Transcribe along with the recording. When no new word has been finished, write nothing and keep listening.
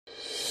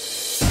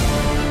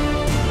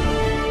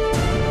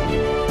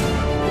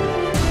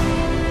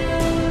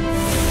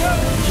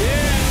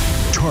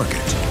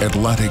Target,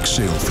 Atlantic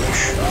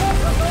Sailfish.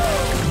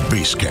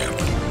 Base Camp,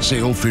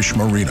 Sailfish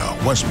Marina,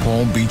 West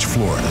Palm Beach,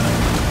 Florida.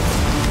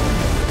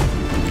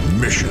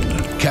 Mission,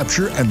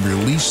 capture and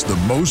release the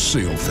most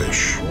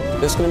sailfish.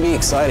 It's going to be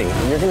exciting.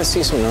 You're going to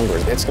see some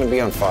numbers. It's going to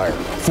be on fire.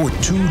 For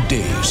 2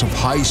 days of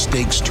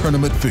high-stakes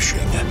tournament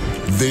fishing,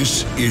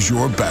 this is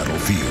your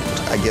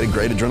battlefield. I get a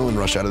great adrenaline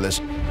rush out of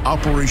this.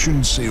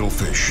 Operation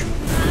Sailfish.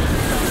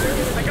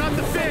 I got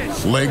the fish.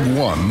 Leg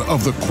 1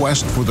 of the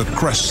quest for the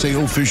Crest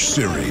Sailfish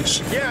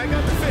series. Yeah, I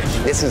got the fish.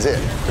 This is it.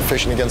 You're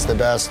fishing against the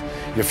best.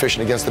 You're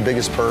fishing against the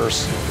biggest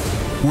purse.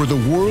 Where the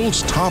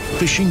world's top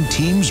fishing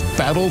teams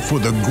battle for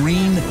the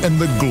green and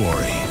the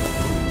glory.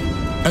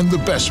 And the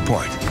best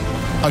part,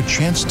 a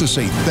chance to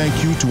say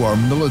thank you to our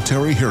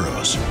military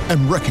heroes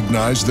and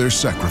recognize their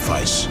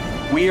sacrifice.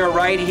 We are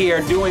right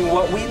here doing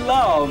what we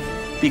love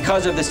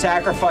because of the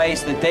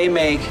sacrifice that they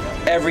make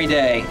every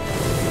day.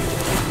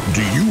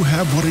 Do you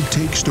have what it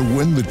takes to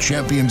win the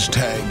Champions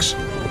Tags?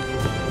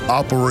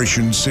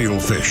 Operation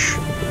Sailfish,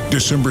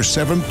 December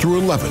 7th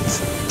through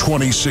 11th,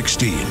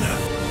 2016.